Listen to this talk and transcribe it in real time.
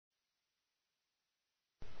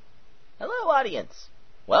audience!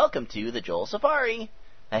 Welcome to the Joel Safari!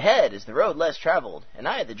 Ahead is the road less traveled, and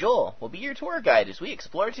I, the Joel, will be your tour guide as we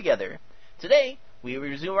explore together. Today, we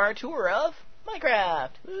resume our tour of Minecraft!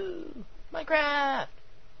 Woo! Minecraft!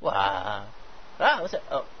 Wow! Ah, what's that?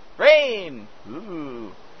 Oh, rain!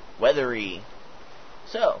 Ooh! Weathery.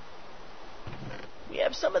 So, we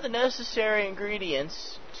have some of the necessary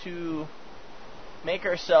ingredients to make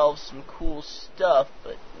ourselves some cool stuff,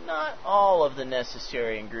 but not all of the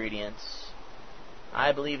necessary ingredients.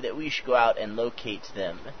 I believe that we should go out and locate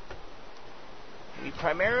them. We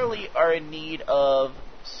primarily are in need of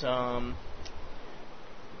some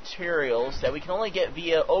materials that we can only get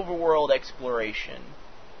via overworld exploration.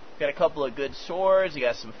 We've got a couple of good swords, we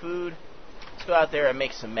got some food. Let's go out there and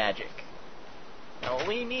make some magic. Now what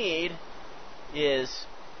we need is,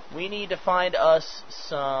 we need to find us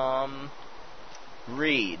some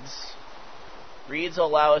reeds. Reeds will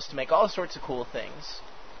allow us to make all sorts of cool things.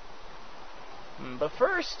 But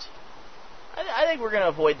first, I think we're going to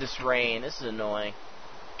avoid this rain. This is annoying.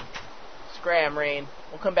 Scram, rain.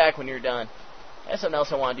 We'll come back when you're done. I have something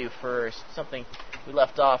else I want to do first. Something we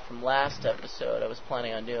left off from last episode I was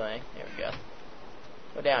planning on doing. There we go.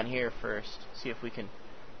 Go down here first. See if we can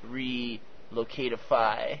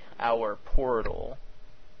relocatify our portal.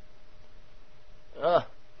 Ugh.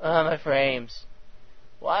 My frames.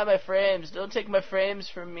 Why my frames? Don't take my frames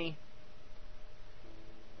from me.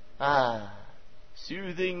 Ah.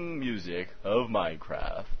 Soothing music of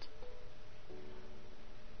Minecraft.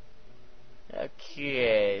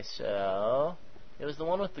 Okay, so it was the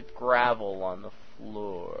one with the gravel on the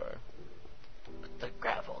floor. With the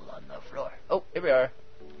gravel on the floor. Oh, here we are.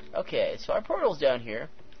 Okay, so our portal's down here.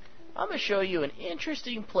 I'm going to show you an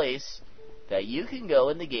interesting place that you can go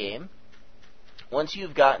in the game once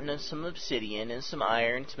you've gotten some obsidian and some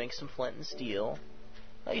iron to make some flint and steel.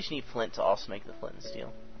 I just need flint to also make the flint and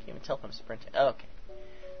steel. Can't even tell if I'm sprinting. Oh, okay.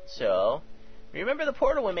 So, remember the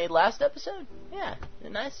portal we made last episode? Yeah, isn't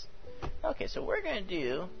it nice? Okay, so what we're going to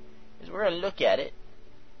do is we're going to look at it.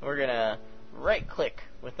 We're going to right-click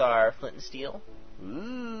with our flint and steel.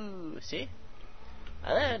 Ooh, see?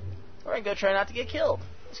 And then, we're going to go try not to get killed.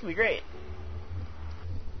 It's going to be great.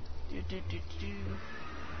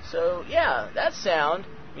 So, yeah, that sound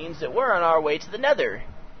means that we're on our way to the Nether,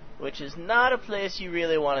 which is not a place you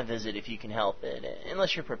really want to visit if you can help it,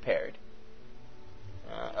 unless you're prepared.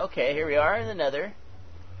 Okay, here we are in the Nether.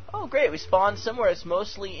 Oh, great, we spawned somewhere that's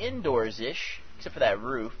mostly indoors-ish, except for that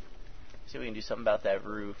roof. See if we can do something about that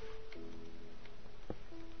roof.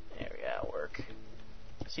 There we go, work.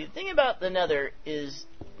 See, the thing about the Nether is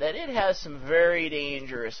that it has some very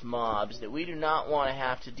dangerous mobs that we do not want to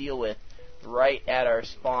have to deal with right at our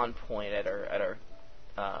spawn point, at our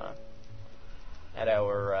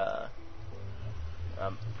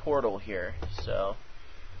portal here. So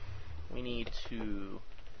we need to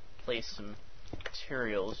place some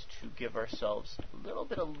materials to give ourselves a little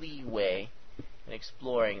bit of leeway in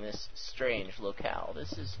exploring this strange locale.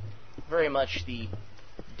 This is very much the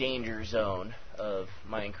danger zone of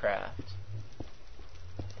Minecraft,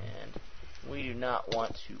 and we do not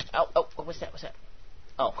want to... Oh, what's that? What's that?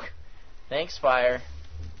 Oh, thanks, fire.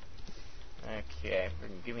 Okay,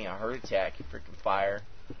 freaking give me a heart attack, you freaking fire.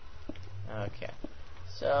 Okay.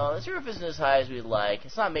 So, this roof isn't as high as we'd like.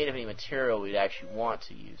 It's not made of any material we'd actually want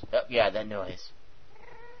to use. Oh, yeah, that noise.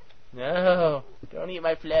 No! Don't eat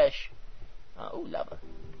my flesh. Oh, lava.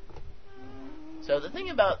 So, the thing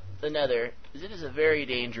about the Nether is it is a very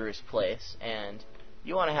dangerous place, and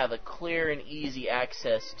you want to have a clear and easy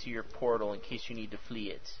access to your portal in case you need to flee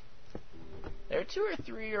it. There are 2 or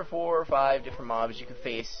 3 or 4 or 5 different mobs you can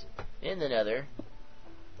face in the Nether.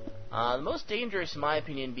 The most dangerous, in my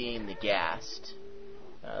opinion, being the Ghast.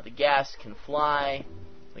 The Ghast can fly,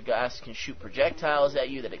 the Ghast can shoot projectiles at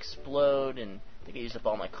you that explode, and I think I used up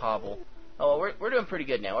all my cobble. Oh, well, we're doing pretty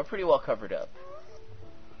good now. We're pretty well covered up.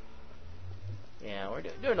 Yeah, we're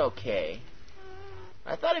doing okay.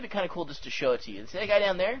 I thought it'd be kind of cool just to show it to you. See that guy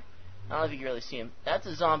down there? I don't know if you can really see him. That's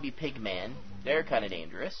a zombie pigman. They're kind of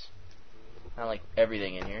dangerous. I like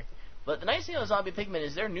everything in here. But the nice thing about zombie pigmen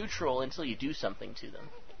is they're neutral until you do something to them.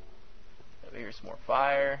 Over here's some more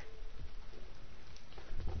fire.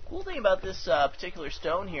 Cool thing about this particular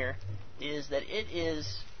stone here is that it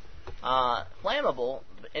is flammable,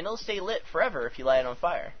 and it'll stay lit forever if you light it on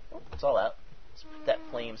fire. Oh, it's all out. Let's put that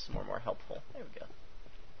flame some more helpful. There we go.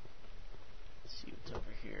 Let's see what's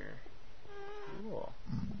over here. Cool.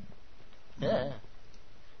 Yeah.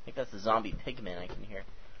 I think that's the zombie pigman I can hear.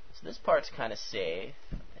 So this part's kind of safe.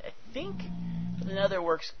 I think the Nether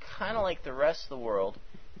works kind of like the rest of the world,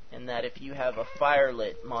 in that if you have a fire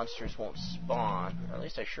lit, monsters won't spawn. Or at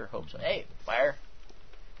least I sure hope so. Hey, fire!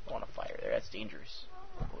 don't want a fire there. That's dangerous.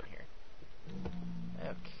 I'll go in here.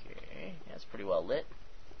 Okay, that's pretty well lit.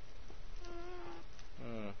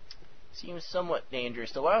 Seems somewhat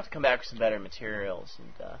dangerous. So we'll have to come back with some better materials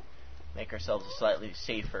and make ourselves a slightly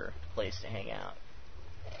safer place to hang out.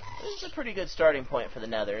 This is a pretty good starting point for the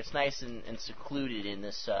Nether. It's nice and secluded in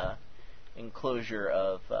this enclosure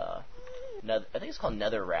of Nether. I think it's called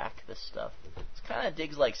Nether rack. This stuff. It kind of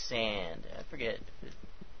digs like sand. I forget. If it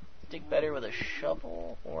dig better with a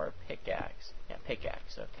shovel or a pickaxe. Yeah,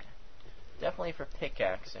 pickaxe. Okay. Definitely for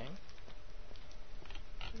pickaxing.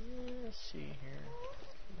 Let's see here.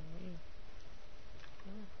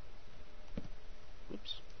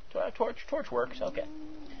 Oops. Torch works. Okay.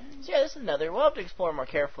 So yeah, this is Nether. We'll have to explore more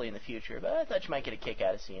carefully in the future, but I thought you might get a kick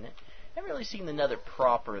out of seeing it. I haven't really seen the Nether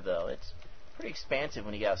proper, though. It's pretty expansive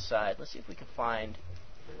when you get outside. Let's see if we can find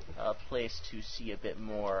a place to see a bit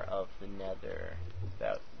more of the Nether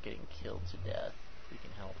without getting killed to death, if we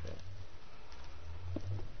can help it.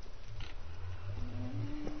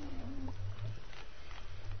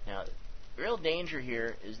 Now, the real danger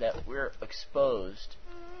here is that we're exposed.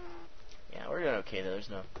 Yeah, we're doing okay, though. There's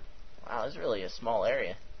no... Wow, this is really a small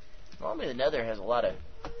area. Normally the Nether has a lot of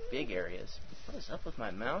big areas. What is up with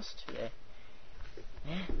my mouse today?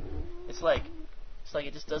 It's like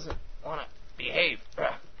it just doesn't want to behave.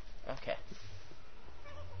 Okay.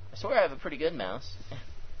 I swear I have a pretty good mouse.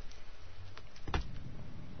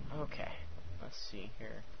 Okay. Let's see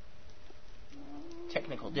here.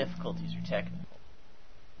 Technical difficulties are technical.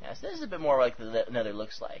 Yeah, so this is a bit more like the Nether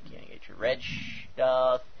looks like. You know, you get your red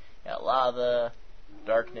stuff, you got lava,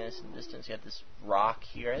 darkness, and distance. You have this rock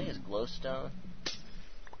here. I think it's glowstone.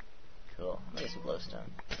 Cool. I'm gonna get some glowstone.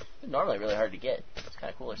 It's normally really hard to get. It's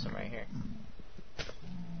kind of cool. There's some right here.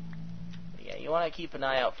 But yeah, you want to keep an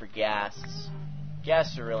eye out for ghasts.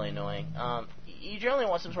 Ghasts are really annoying. You generally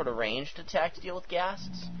want some sort of ranged attack to deal with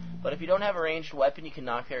ghasts, but if you don't have a ranged weapon, you can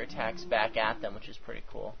knock their attacks back at them, which is pretty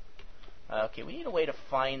cool. Okay, we need a way to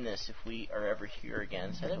find this if we are ever here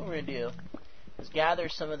again. So I think what we're going to do is gather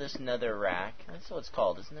some of this nether rack. That's what it's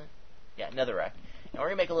called, isn't it? Yeah, nether rack. And we're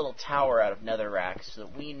going to make a little tower out of nether racks so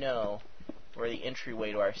that we know where the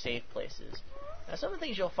entryway to our safe place is. Now, some of the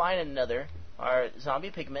things you'll find in nether are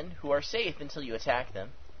zombie pigmen who are safe until you attack them.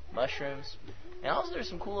 Mushrooms. And also there's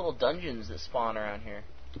some cool little dungeons that spawn around here.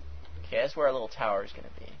 Okay, that's where our little tower is going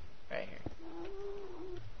to be. Right here.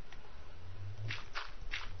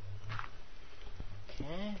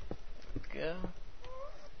 Okay, there we go.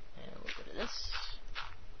 And a little bit of this,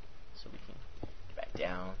 so we can get back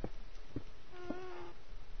down.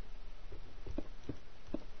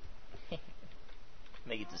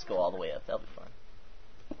 Make it just go all the way up, that'll be fun.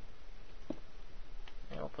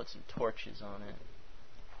 And we'll put some torches on it.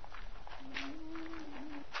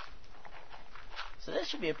 So this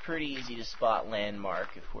should be a pretty easy to spot landmark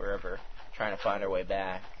if we're ever trying to find our way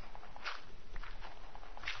back.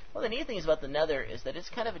 Well, the neat thing about the Nether is that it's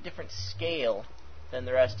kind of a different scale than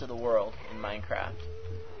the rest of the world in Minecraft.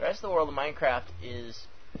 The rest of the world in Minecraft is,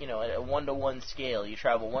 you know, at a 1-to-1 scale. You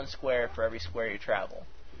travel 1 square for every square you travel.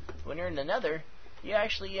 When you're in the Nether, you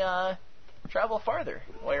actually travel farther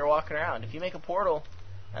while you're walking around. If you make a portal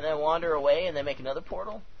and then wander away and then make another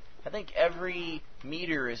portal, I think every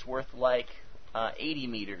meter is worth like 80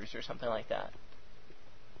 meters or something like that.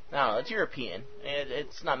 I don't know, it's European.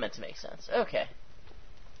 It's not meant to make sense. Okay.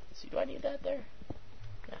 Let's see, do I need that there?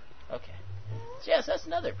 Yeah, okay. So yes, that's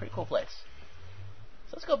another pretty cool place.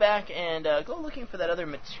 So let's go back and go looking for that other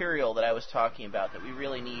material that I was talking about that we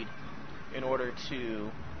really need in order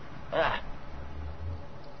to...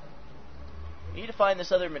 We need to find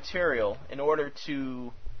this other material in order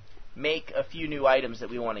to make a few new items that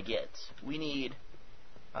we want to get. We need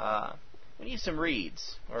some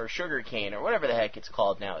reeds, or sugar cane, or whatever the heck it's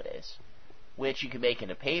called nowadays, which you can make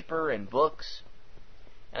into paper and books.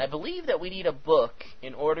 And I believe that we need a book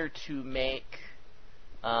in order to make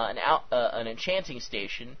an enchanting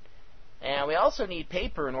station. And we also need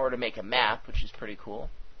paper in order to make a map, which is pretty cool.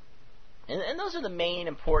 And those are the main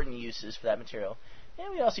important uses for that material.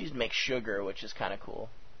 And we also use to make sugar, which is kind of cool.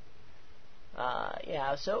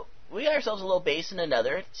 Yeah, so we got ourselves a little base in the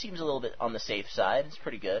Nether. It seems a little bit on the safe side. It's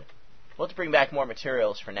pretty good. We'll have to bring back more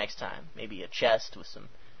materials for next time. Maybe a chest with some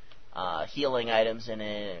healing items in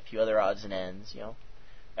it, and a few other odds and ends, you know.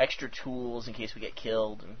 Extra tools in case we get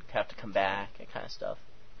killed and have to come back, that kind of stuff.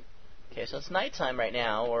 Okay, so it's nighttime right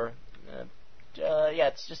now, or, yeah,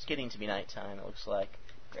 it's just getting to be nighttime, it looks like.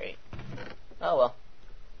 Great. Oh, well.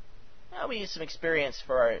 Now we need some experience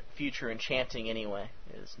for our future enchanting anyway.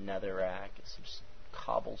 This nether rack, some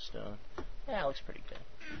cobblestone. Yeah, it looks pretty good.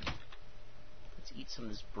 Let's eat some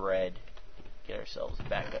of this bread. Get ourselves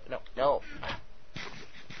back up. No, no.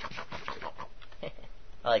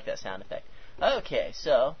 I like that sound effect. Okay,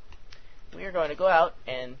 so we are going to go out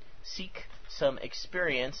and seek some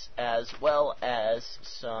experience as well as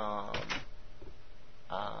some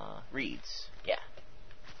reeds. Yeah.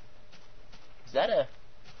 Is that a...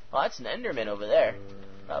 Oh, that's an Enderman over there.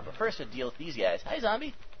 But first we'll deal with these guys. Hi,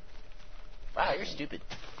 zombie. Wow, you're stupid.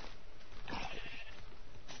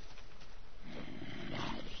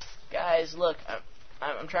 Guys, look,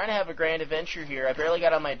 I'm trying to have a grand adventure here. I barely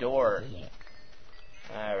got on my door.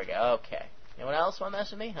 There we go. Okay. Anyone else want to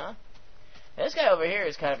mess with me, huh? Now, this guy over here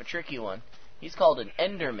is kind of a tricky one. He's called an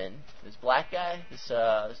Enderman. This black guy, this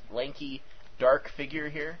lanky, dark figure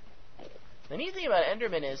here. The neat thing about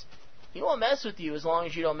Enderman is he won't mess with you as long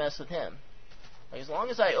as you don't mess with him. Like, as long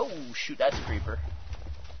as I... Oh, shoot, that's a creeper.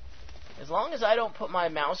 As long as I don't put my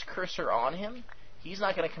mouse cursor on him, he's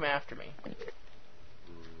not going to come after me.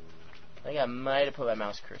 I think I might have put my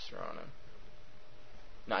mouse cursor on him.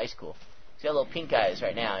 Nice, cool. He's got little pink eyes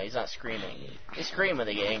right now. He's not screaming. They scream when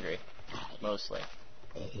they get angry. Mostly.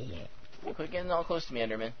 Quit getting all close to me,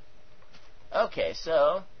 Enderman. Okay,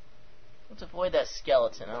 so let's avoid that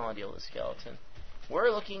skeleton. I don't want to deal with the skeleton.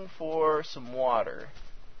 We're looking for some water,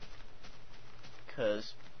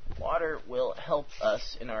 because water will help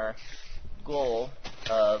us in our goal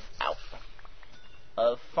of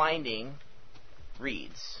finding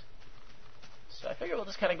reeds. So I figure we'll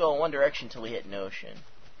just kind of go in one direction until we hit an ocean.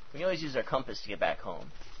 We can always use our compass to get back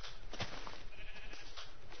home.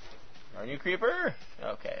 Our new creeper?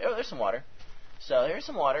 Okay. Oh, there's some water. So here's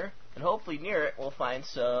some water, and hopefully near it we'll find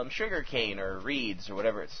some sugar cane or reeds or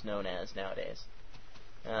whatever it's known as nowadays.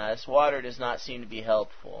 This water does not seem to be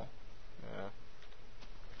helpful.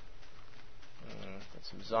 Got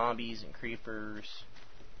some zombies and creepers.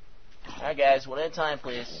 Alright guys, one at a time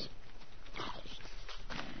please.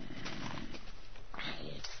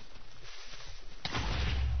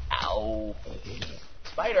 Ow!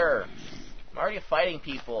 Spider! I'm already fighting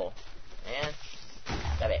people. Man.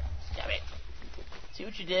 Stop it. Stop it. See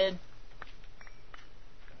what you did?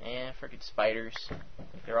 Man, frickin' spiders.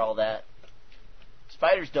 They're all that.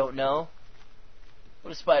 Spiders don't know.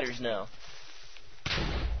 What do spiders know?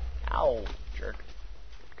 Ow, jerk.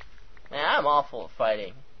 Man, I'm awful at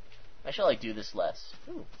fighting. I should do this less.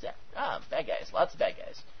 Ooh, what's that? Ah, bad guys. Lots of bad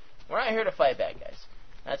guys. We're not here to fight bad guys.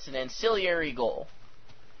 That's an ancillary goal.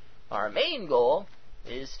 Our main goal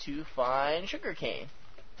is to find sugarcane.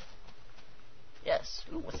 Yes.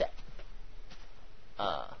 Ooh, what's that?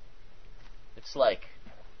 It's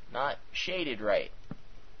not shaded right.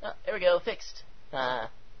 Oh, there we go, fixed.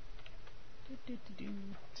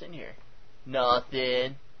 What's in here?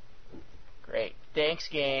 Nothing. Great. Thanks,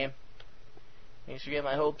 game. Thanks for getting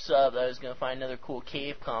my hopes up that I was going to find another cool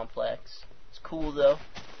cave complex. It's cool, though.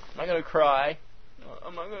 I'm not going to cry.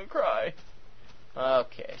 I'm not going to cry.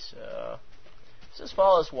 Okay, so let's just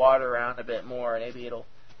follow this water around a bit more. Maybe it'll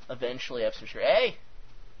eventually have some sugar. Hey!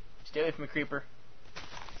 Stay away from me, creeper.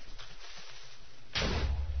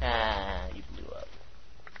 Ah, you blew up.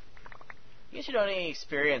 I guess you don't need any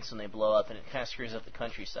experience when they blow up and it kind of screws up the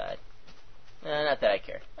countryside. Not that I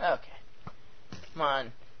care. Okay. Come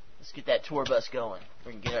on. Let's get that tour bus going.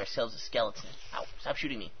 We're going to get ourselves a skeleton. Ow, stop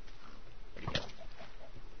shooting me. Where'd he go?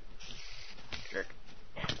 Jerk.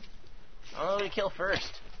 I don't know who to kill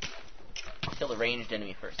first. Kill the ranged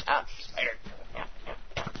enemy first. Ah, spider. Yeah.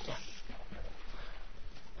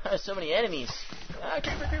 There's so many enemies. Ah,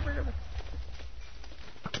 creeper.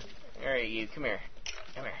 Alright, you. Come here.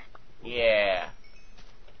 Yeah.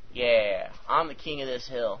 I'm the king of this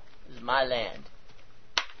hill. This is my land.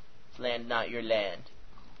 This land, not your land.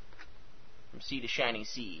 From sea to shining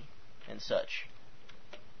sea, and such.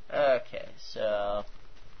 Okay, so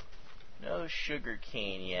no sugar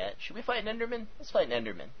cane yet. Should we fight an Enderman? Let's fight an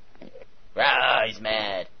Enderman. Rah, he's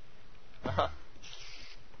mad.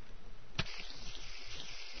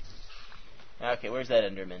 Okay, where's that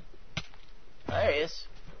Enderman? Oh, there he is.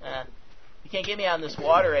 You can't get me out in this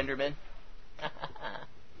water, Enderman.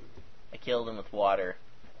 I killed him with water.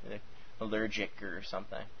 Allergic or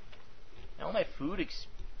something. Now my food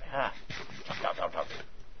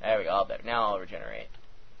There we go, all better. Now I'll regenerate.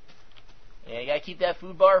 Yeah, you gotta keep that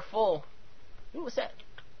food bar full. Ooh, what's that?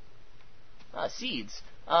 Seeds.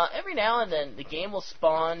 Every now and then the game will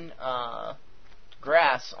spawn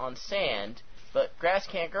grass on sand, but grass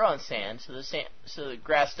can't grow on sand, so the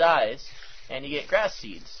grass dies, and you get grass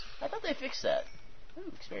seeds. I thought they fixed that.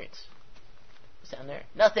 Ooh, experience. What's down there?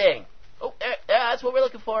 Nothing! Oh, there, that's what we're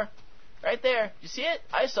looking for. Right there. You see it?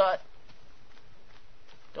 I saw it.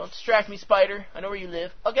 Don't distract me, spider. I know where you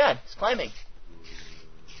live. Oh god, it's climbing.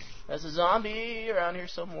 There's a zombie around here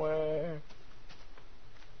somewhere.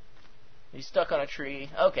 He's stuck on a tree.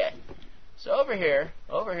 Okay. So over here,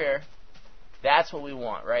 that's what we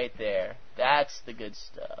want right there. That's the good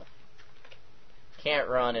stuff. Can't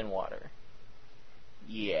run in water.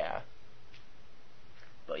 Yeah.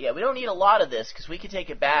 But yeah, we don't need a lot of this because we can take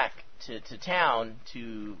it back to town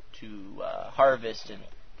to harvest and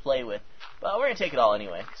play with. But we're gonna take it all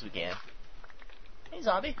anyway because we can. Hey,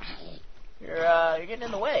 zombie, you're getting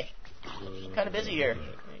in the way. I'm kind of busy here.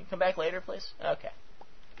 You come back later, please. Okay.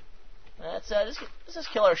 Let's just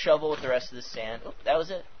kill our shovel with the rest of the sand. Oop, that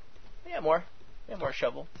was it. We got more. We have more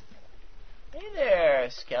shovel. Hey there,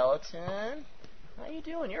 skeleton. How you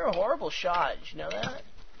doing? You're a horrible shot. Did you know that?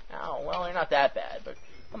 Oh, well, you're not that bad, but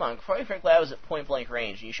come on. Quite frankly, I was at point blank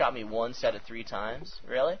range, and you shot me once out of 3 times.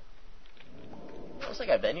 Really? Looks like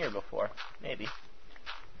I've been here before. Maybe.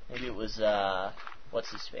 Maybe it was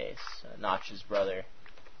what's his face? Notch's brother.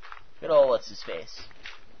 Good old what's his face.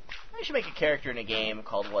 I should make a character in a game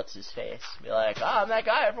called What's His Face. Be like, I'm that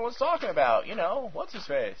guy everyone's talking about. You know, what's his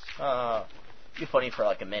face? It'd be funny for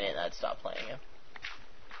like a minute, and I'd stop playing him.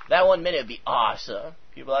 That 1 minute would be awesome.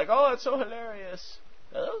 People are like, oh, it's so hilarious.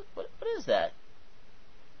 What is that?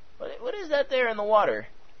 What is that there in the water?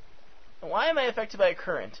 And why am I affected by a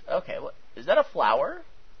current? Okay, what is that? A flower?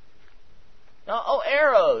 No, oh,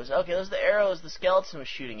 arrows. Okay, those are the arrows the skeleton was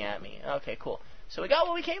shooting at me. Okay, cool. So we got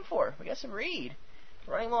what we came for. We got some reed.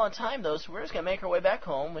 We're running low on time though, so we're just gonna make our way back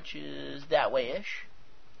home, which is that way-ish.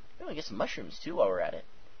 Maybe we get some mushrooms too while we're at it.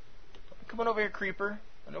 Come on over here, creeper.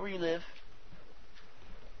 I know where you live.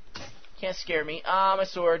 Can't scare me. Ah, my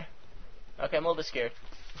sword. Okay, I'm a little bit scared.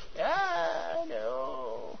 Ah,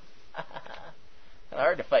 no. Kinda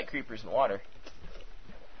hard to fight creepers in water.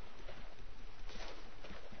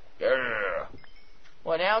 Yeah.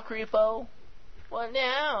 What now, creepo? What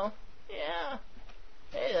now? Yeah.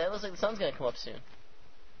 Hey, that looks like the sun's gonna come up soon.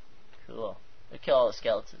 Cool. They kill all the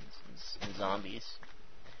skeletons and zombies.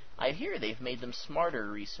 I hear they've made them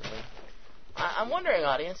smarter recently. I'm wondering,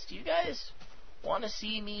 audience, do you guys want to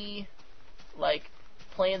see me, like,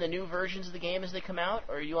 playing the new versions of the game as they come out,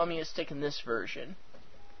 or do you want me to stick in this version?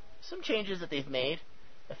 Some changes that they've made.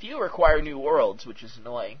 A few require new worlds, which is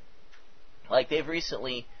annoying. Like, they've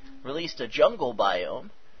recently released a jungle biome,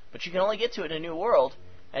 but you can only get to it in a new world.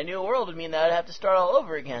 A new world would mean that I'd have to start all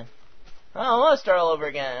over again. I don't want to start all over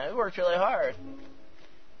again. I worked really hard.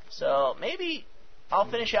 So maybe I'll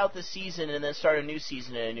finish out this season and then start a new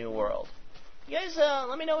season in a new world. You guys,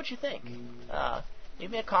 let me know what you think.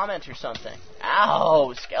 Leave me a comment or something.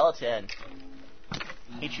 Ow, skeleton.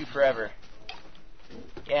 Hate you forever.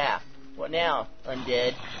 Yeah. What now,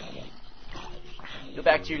 undead? Go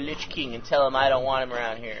back to your Lich King and tell him I don't want him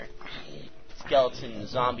around here. Skeleton,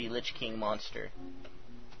 zombie, Lich King monster.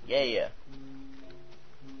 Yeah.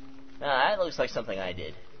 That looks like something I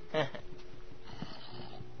did. There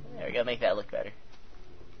we go, make that look better.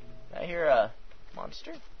 I hear a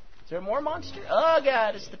monster. Is there more monster? Oh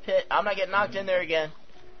god, it's the pit. I'm not getting knocked in there again.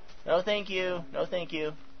 No thank you. No thank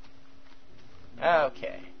you.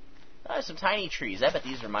 Okay. Some tiny trees. I bet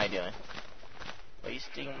these are my doing.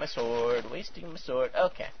 Wasting my sword.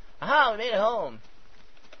 Okay. Aha, we made it home.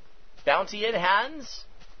 Bounty in hands.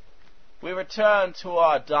 We return to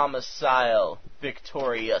our domicile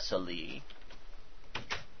victoriously.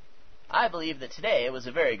 I believe that today was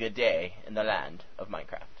a very good day in the land of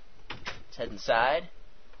Minecraft. Let's head inside,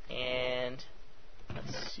 and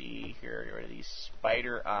let's see here. What are these?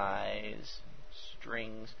 Spider eyes,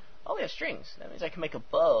 strings. Oh, we have strings. That means I can make a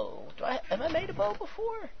bow. Have I made a bow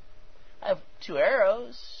before? I have 2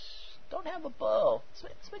 arrows. Don't have a bow.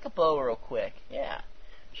 Let's make a bow real quick. Yeah.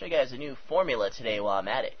 Show you guys a new formula today while I'm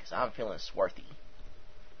at it, because I'm feeling swarthy.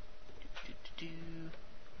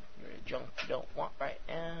 You're a junk you don't want right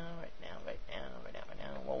now.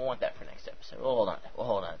 We'll want that for next episode. We'll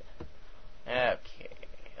hold on to that.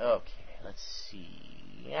 Okay. Let's see.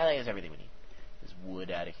 Yeah, I think that's everything we need. There's wood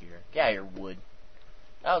out of here. Get out of here, wood.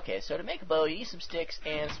 Okay, so to make a bow, you need some sticks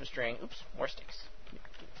and some string. Oops, more sticks.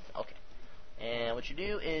 Okay. And what you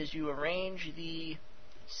do is you arrange the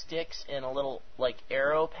sticks in a little, like,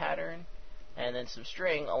 arrow pattern, and then some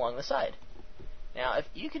string along the side. Now, if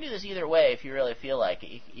you can do this either way if you really feel like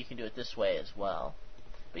it. You can do it this way as well.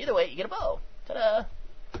 But either way, you get a bow. Ta-da!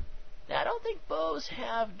 Now, I don't think bows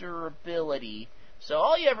have durability, so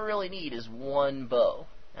all you ever really need is 1 bow.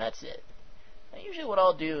 That's it. Now, usually what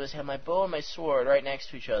I'll do is have my bow and my sword right next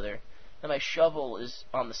to each other, and my shovel is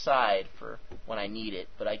on the side for when I need it,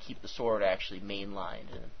 but I keep the sword actually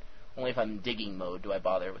mainlined, and only if I'm in digging mode do I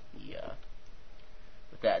bother with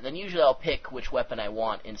that. Then usually I'll pick which weapon I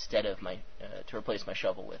want instead of my to replace my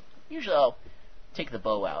shovel with. Usually I'll take the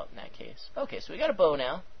bow out in that case. Okay, so we got a bow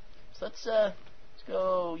now. So let's Let's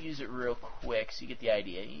go use it real quick so you get the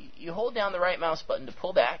idea. You hold down the right mouse button to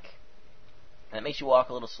pull back. That makes you walk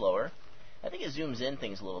a little slower. I think it zooms in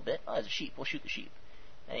things a little bit. Oh, there's a sheep. We'll shoot the sheep.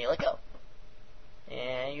 And you let go.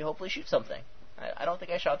 And you hopefully shoot something. I don't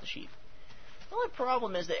think I shot the sheep. The only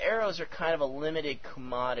problem is the arrows are kind of a limited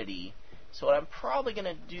commodity. So what I'm probably going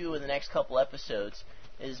to do in the next couple episodes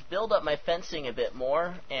is build up my fencing a bit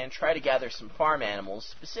more and try to gather some farm animals,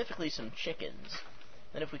 specifically some chickens.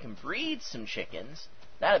 And if we can breed some chickens,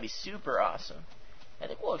 that would be super awesome. I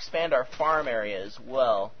think we'll expand our farm area as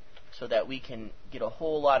well so that we can get a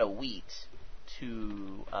whole lot of wheat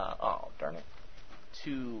to,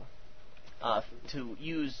 to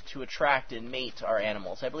use to attract and mate our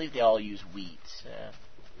animals. I believe they all use wheat.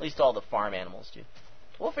 At least all the farm animals do.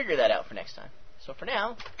 We'll figure that out for next time. So for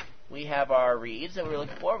now, we have our reeds that we were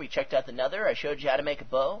looking for. We checked out the Nether. I showed you how to make a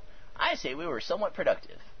bow. I say we were somewhat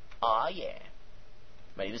productive. Aw, yeah.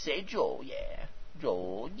 Might even say Joel, yeah.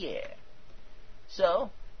 Joel, yeah.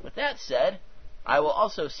 So, with that said, I will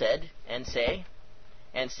also say,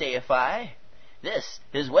 this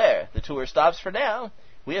is where the tour stops for now.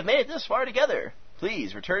 We have made it this far together.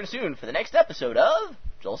 Please return soon for the next episode of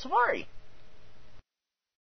Joel Safari.